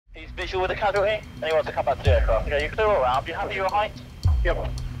visual with a casualty, and he wants to come back to the aircraft. Okay, you clear all around. You happy your height? Yep.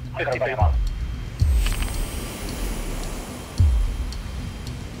 50 feet.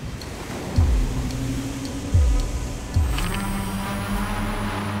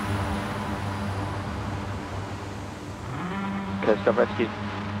 Coastguard Rescue.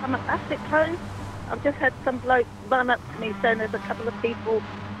 I'm at Asset Home. I've just had some bloke run up to me saying there's a couple of people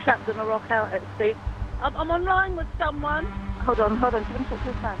trapped on a rock out at sea. I'm online with someone. Hold on. Do you want to talk to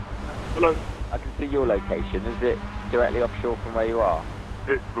the phone? Hello. I can see your location. Is it directly offshore from where you are?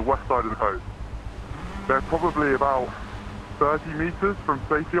 It's the west side of the coast. They're probably about 30 metres from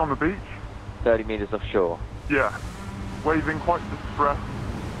safety on the beach. 30 metres offshore? Yeah. Waving quite distressed.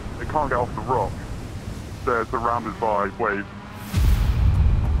 They can't get off the rock. They're surrounded by waves.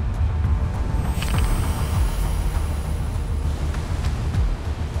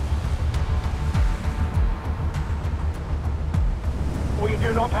 We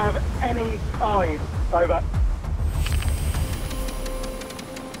do not have any eyes. Over.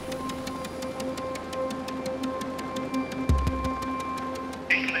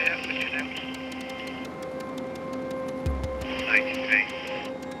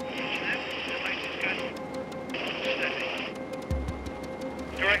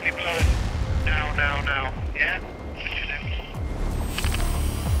 Directly below us. Now. Yeah?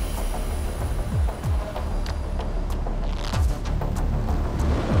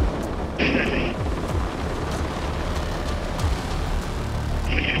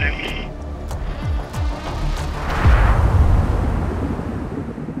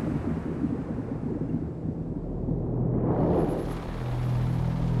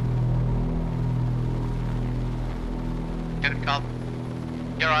 Get it, Carl.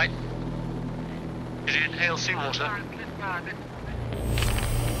 You're right. Did you inhale seawater?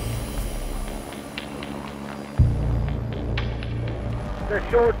 The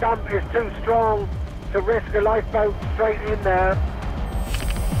shore dump is too strong to risk a lifeboat straight in there.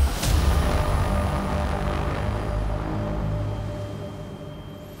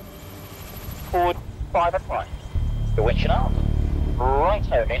 Forward 5 and right. You're winching out.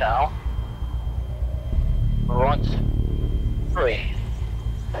 Right only now. Right 3.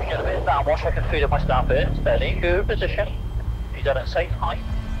 Get a bit of downwash, I can feed up my staff here. Steady, good position. He's at a safe height.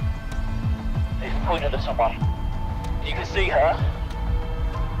 He's pointing at someone. You can see her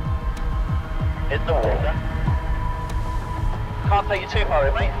in the water. Can't take you too far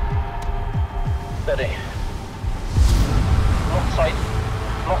in, mate. Steady. Lost sight.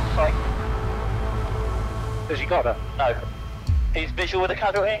 Has he got her? No. He's visual with a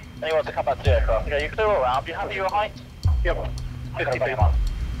casualty, and he wants to come back to the aircraft. Okay, you clear all around. You happy your height? Yep. 50 feet.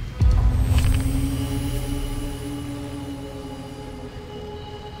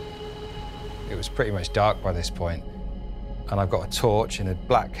 It was pretty much dark by this point, and I've got a torch in a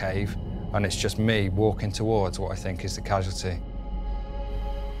black cave, and it's just me walking towards what I think is the casualty.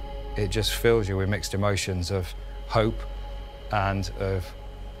 It just fills you with mixed emotions of hope and of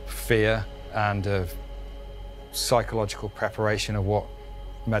fear and of psychological preparation of what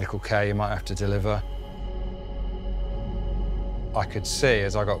medical care you might have to deliver. I could see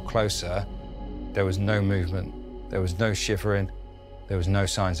as I got closer, there was no movement, there was no shivering, there was no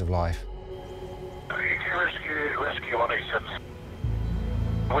signs of life. Rescue 187.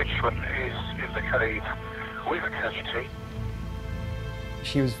 Which one is in the cave with a casualty?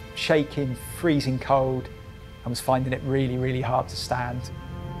 She was shaking, freezing cold, and was finding it really, really hard to stand.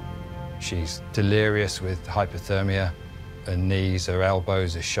 She's delirious with hypothermia. Her knees, her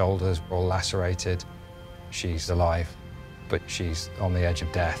elbows, her shoulders were all lacerated. She's alive, but she's on the edge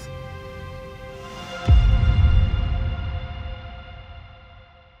of death.